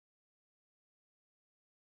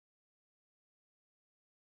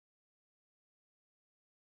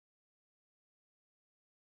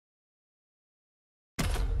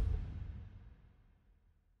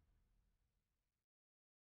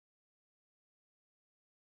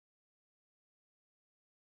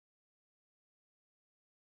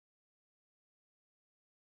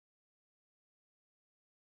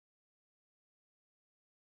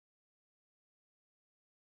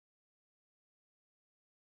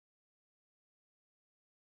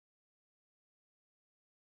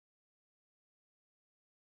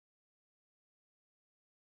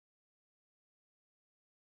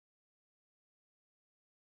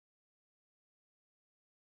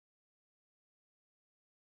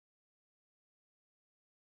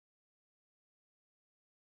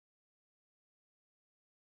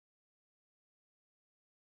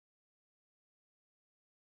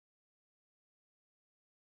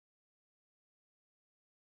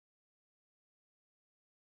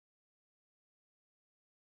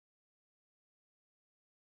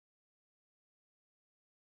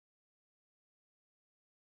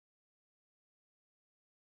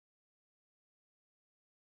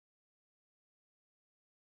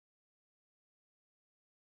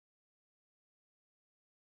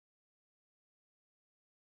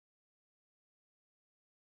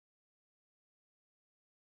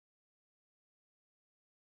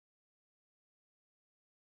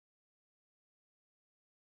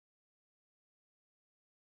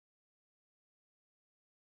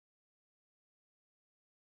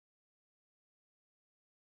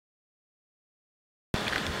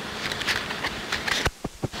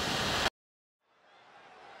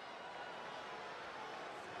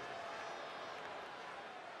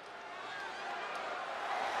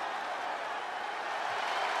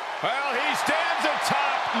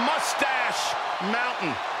Mustache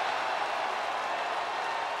Mountain.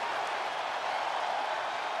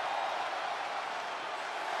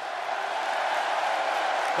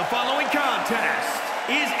 The following contest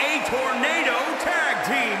is a tornado tag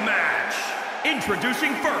team match.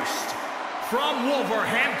 Introducing first, from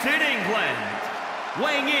Wolverhampton, England,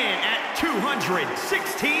 weighing in at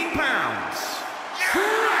 216 pounds,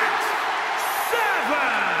 Trebt.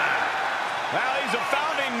 Well, he's a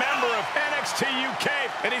founding member of NXT UK,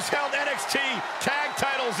 and he's held NXT tag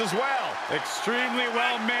titles as well. Extremely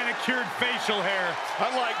well manicured facial hair.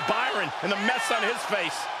 Unlike Byron and the mess on his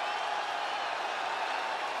face.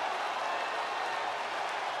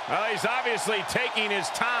 Well, he's obviously taking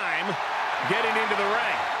his time getting into the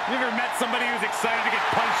ring. You ever met somebody who's excited to get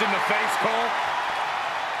punched in the face, Cole?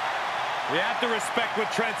 You have to respect what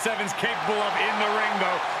Trent Seven's capable of in the ring,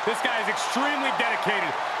 though. This guy is extremely dedicated.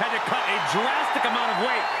 Had to cut a drastic amount of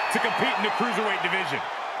weight to compete in the cruiserweight division.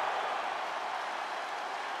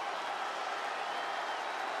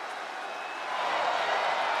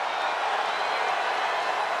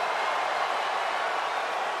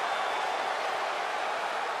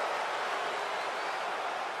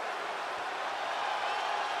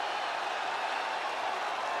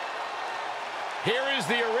 Here is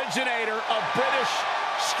the originator of British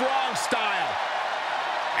strong style.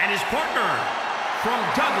 And his partner, from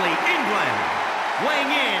Dudley, England, weighing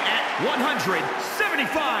in at 175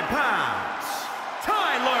 pounds,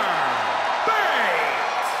 Tyler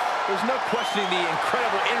Bate. There's no questioning the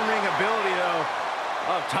incredible in-ring ability, though,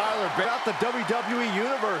 of Tyler Bate. Out the WWE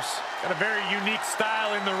Universe. Got a very unique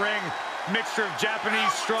style in the ring. Mixture of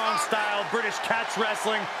Japanese strong style, British catch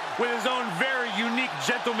wrestling, with his own very unique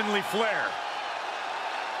gentlemanly flair.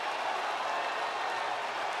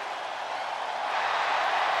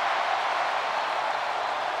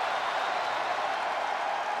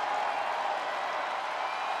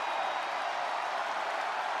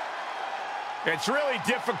 It's really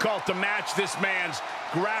difficult to match this man's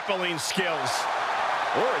grappling skills.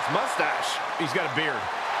 Or his mustache. He's got a beard.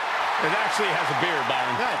 It actually has a beard,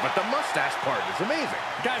 Byron. Yeah, but the mustache part is amazing.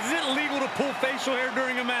 Guys, is it legal to pull facial hair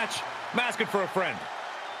during a match? I'm asking for a friend.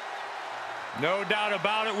 No doubt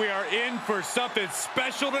about it, we are in for something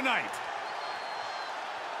special tonight.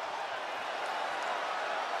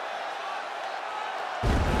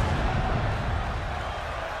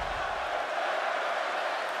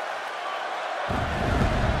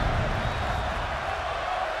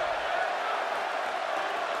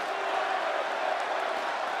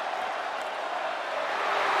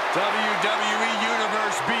 WWE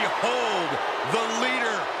Universe, behold the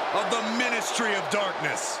leader of the Ministry of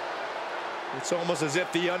Darkness. It's almost as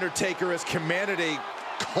if The Undertaker has commanded a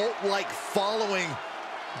cult-like following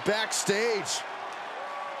backstage.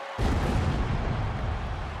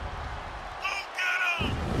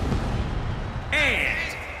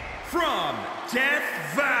 And from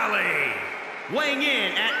Death Valley, weighing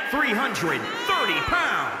in at 330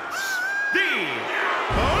 pounds, the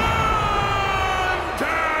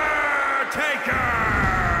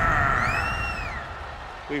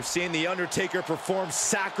We've seen The Undertaker perform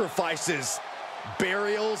sacrifices,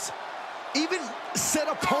 burials, even set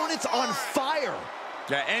opponents on fire.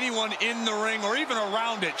 Yeah, anyone in the ring or even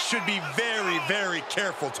around it should be very, very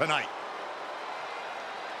careful tonight.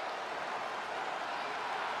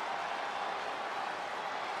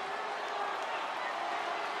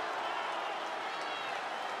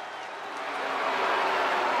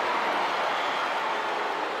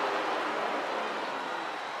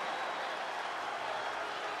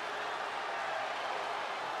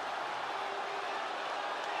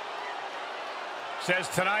 Says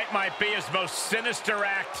tonight might be his most sinister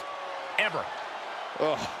act ever.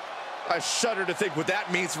 Oh, I shudder to think what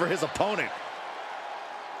that means for his opponent.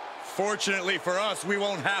 Fortunately for us, we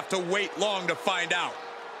won't have to wait long to find out.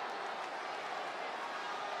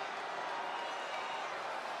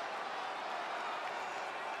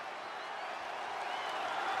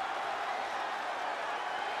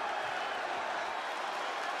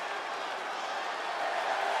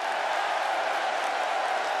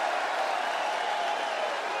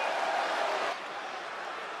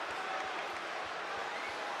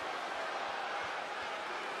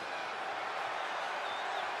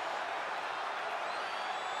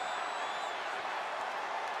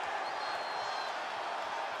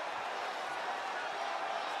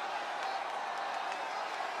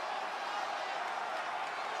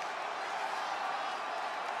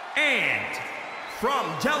 And from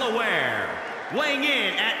Delaware, weighing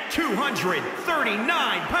in at 239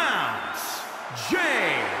 pounds,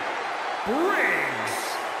 Jay Briscoe.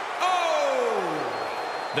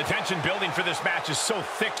 The tension building for this match is so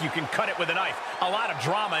thick you can cut it with a knife. A lot of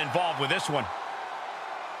drama involved with this one.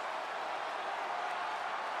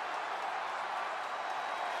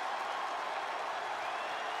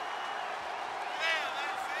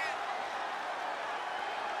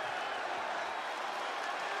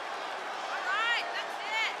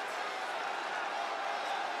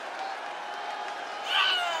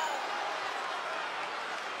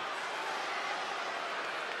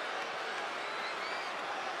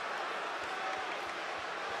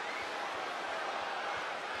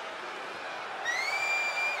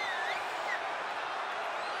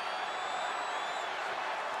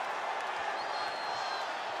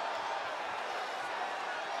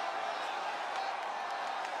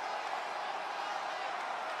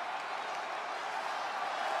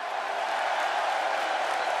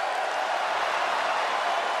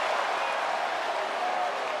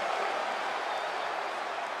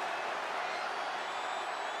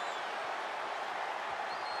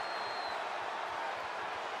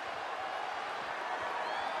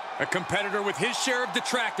 A competitor with his share of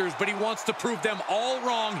detractors, but he wants to prove them all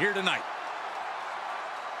wrong here tonight.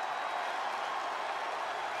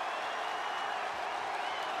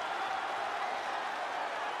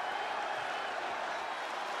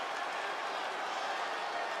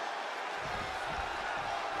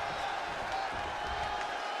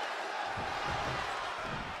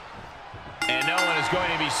 And no one is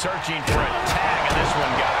going to be searching for a tag in this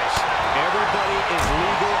one, guys. Everybody is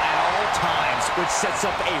legal at all times, which sets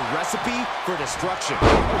up a recipe for destruction.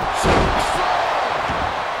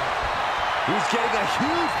 He's getting a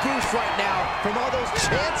huge boost right now from all those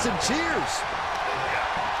chants and cheers.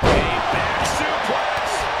 A back suplex.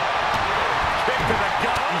 Kick to the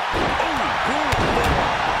gut.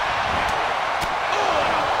 Oh,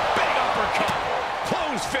 and a big uppercut.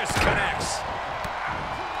 Closed fist connects.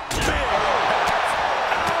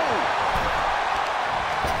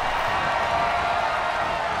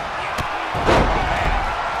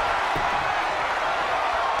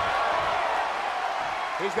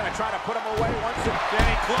 He's going to try to put him away once again. Then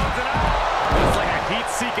he closes it out. It's like a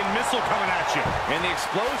heat-seeking missile coming at you. And the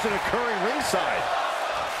explosion occurring ringside.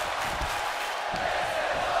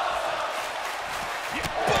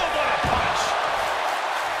 Boom, what a punch.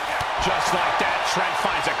 Just like that, Trebt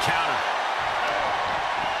finds a counter.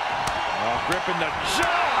 Oh, gripping the jaw.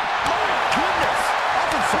 My goodness.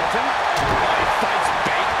 That's insulting. He fights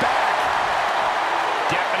Bate back.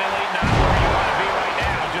 Definitely not where you want to be right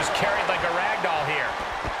now. Just carried like a ragdoll here.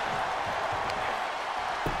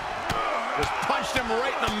 Just punched him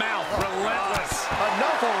right in the mouth. Relentless.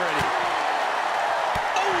 Enough already.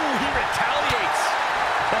 Oh, he retaliates.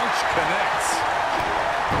 Punch connects.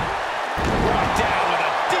 Brought down with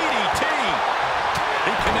a DDT.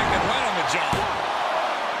 He connected right on the jaw.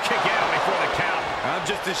 Kick out before the count. I'm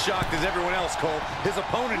just as shocked as everyone else, Cole. His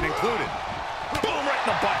opponent included. Boom, right in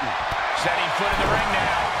the button. Setting foot in the ring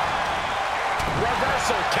now.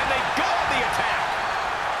 Reversal. Can they go with the attack?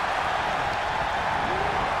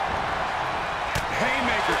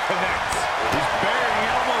 Haymaker connects. He's burying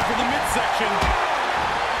elbows in the midsection.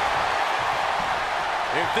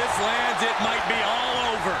 If this lands, it might be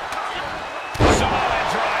all over. Samoa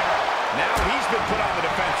driver. Now he's been put on the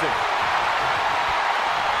defensive.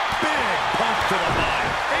 Big punch to the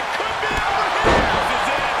line. It could be over here. This is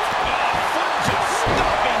it. Oh, foot just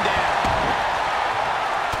stomping down.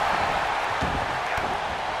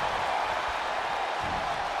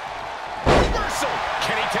 Reversal.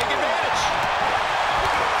 Can he take advantage?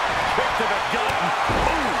 Kick to the gut.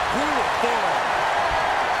 Ooh, brutal forearm.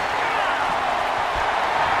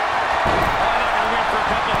 I'm not going to win for a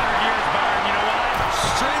couple hundred years, Byron. You know why?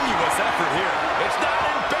 Strenuous effort here. It's not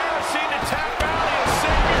embarrassing to tap Valley and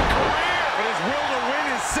save your career. But his will to win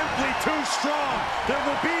is simply too strong. There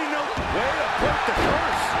will be no way to break the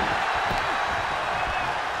curse.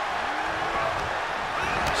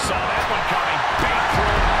 Saw that one coming. Bate threw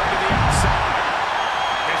it hard to the outside.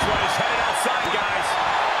 This one is headed outside, guys.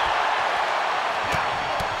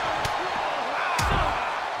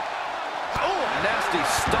 Oh, a nasty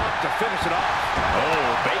stop to finish it off.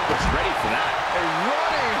 Oh, Bate was ready for that. A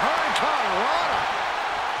running hurricanrana.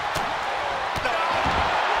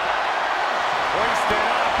 Hoisted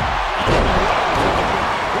up.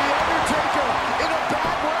 The Undertaker in a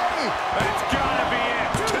bad way. That's gotta be it.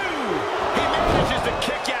 Two. He manages to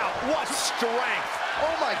kick out. What strength.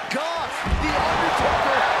 Oh my gosh. The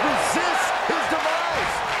Undertaker resists his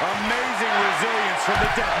demise. Amazing resilience from the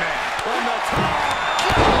dead man. On the top.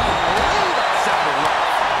 Golly, that sounded rough.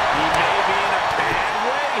 He may be in a bad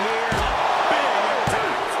way here. Big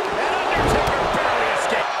attack. And Undertaker barely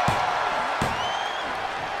escaped.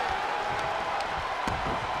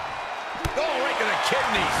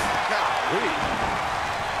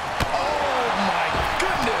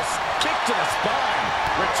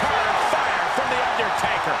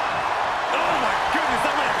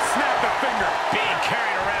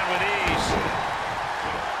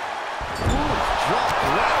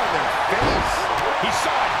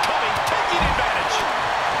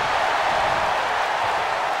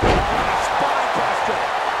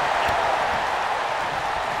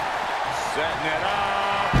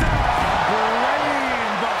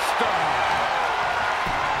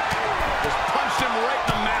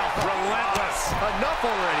 enough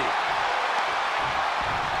already.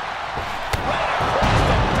 Right across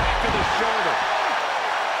the back of the shoulder.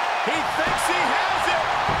 He thinks he has it.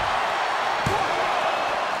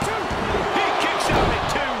 1, 2. He kicks out at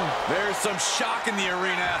 2. There's some shock in the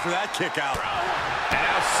arena after that kick out. And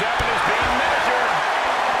now 7 is being measured.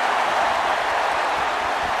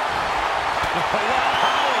 What a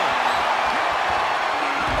howl.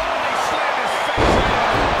 Oh, he slammed his face right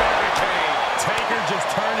on the barricade. Taker just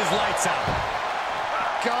turned his lights out.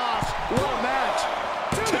 Gosh, what a match.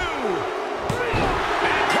 2.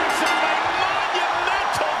 And picks up a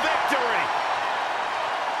monumental victory.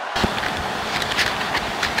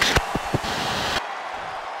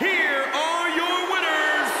 Here are your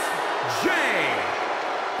winners,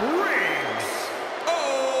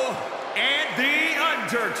 Briscoe and The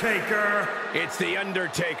Undertaker. It's The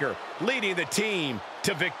Undertaker leading the team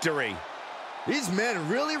to victory. These men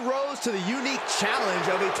really rose to the unique challenge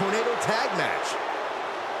of a tornado tag match.